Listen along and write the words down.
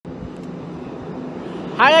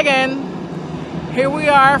Hi again. Here we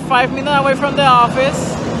are 5 minutes away from the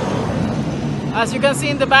office. As you can see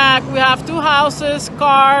in the back, we have two houses,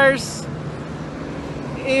 cars,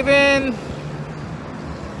 even,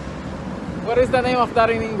 what is the name of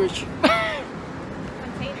that in English?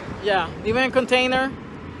 Container. Yeah, even a container.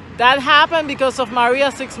 That happened because of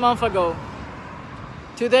Maria 6 months ago.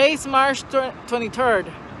 Today is March 23rd,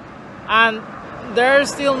 and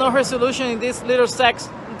there's still no resolution in this little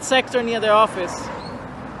sector near the office.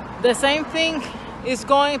 The same thing is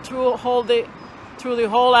going through the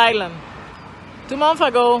whole island. 2 months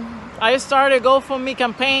ago, I started a GoFundMe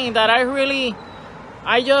campaign that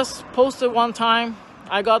I just posted one time.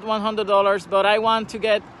 I got $100, but I want to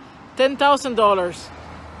get $10,000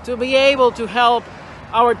 to be able to help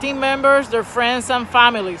our team members, their friends and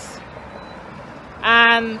families.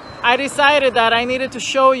 And I decided that I needed to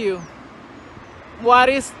show you what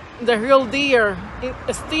is the real deal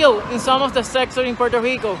still in some of the sectors in Puerto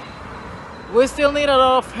Rico. We still need a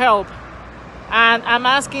lot of help, and I'm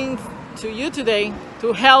asking to you today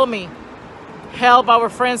to help me help our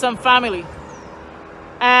friends and family.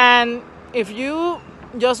 And if you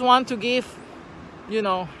just want to give,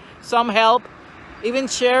 some help, even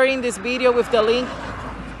sharing this video with the link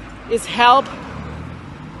is help,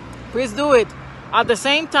 please do it. At the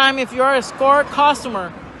same time, if you are a SCORE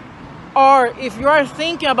customer, or if you are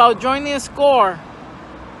thinking about joining SCORE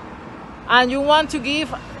and you want to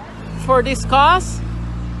give for this cause,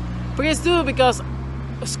 please do, because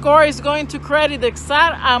SCORE is going to credit the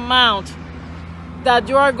exact amount that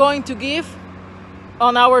you are going to give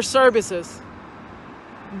on our services.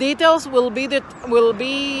 Details will be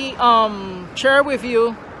shared with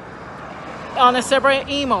you on a separate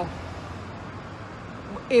email.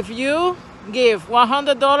 If you give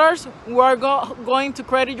 $100, we are going to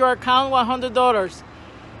credit your account $100.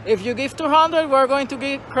 If you give $200, we're going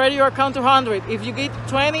to credit your account $200. If you give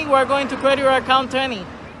 $20, we're going to credit your account $20.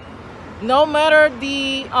 No matter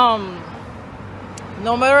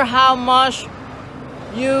how much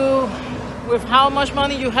how much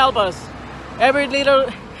money you help us, every little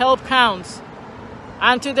help counts.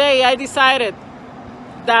 And today I decided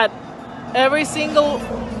that every single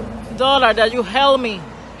dollar that you help me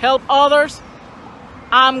help others,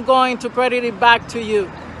 I'm going to credit it back to you.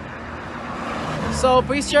 So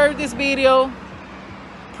please share this video.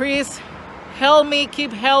 Please help me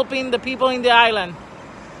keep helping the people in the island.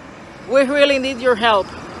 We really need your help.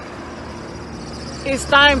 It's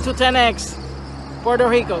time to 10x Puerto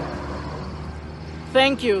Rico.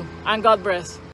 Thank you, and God bless.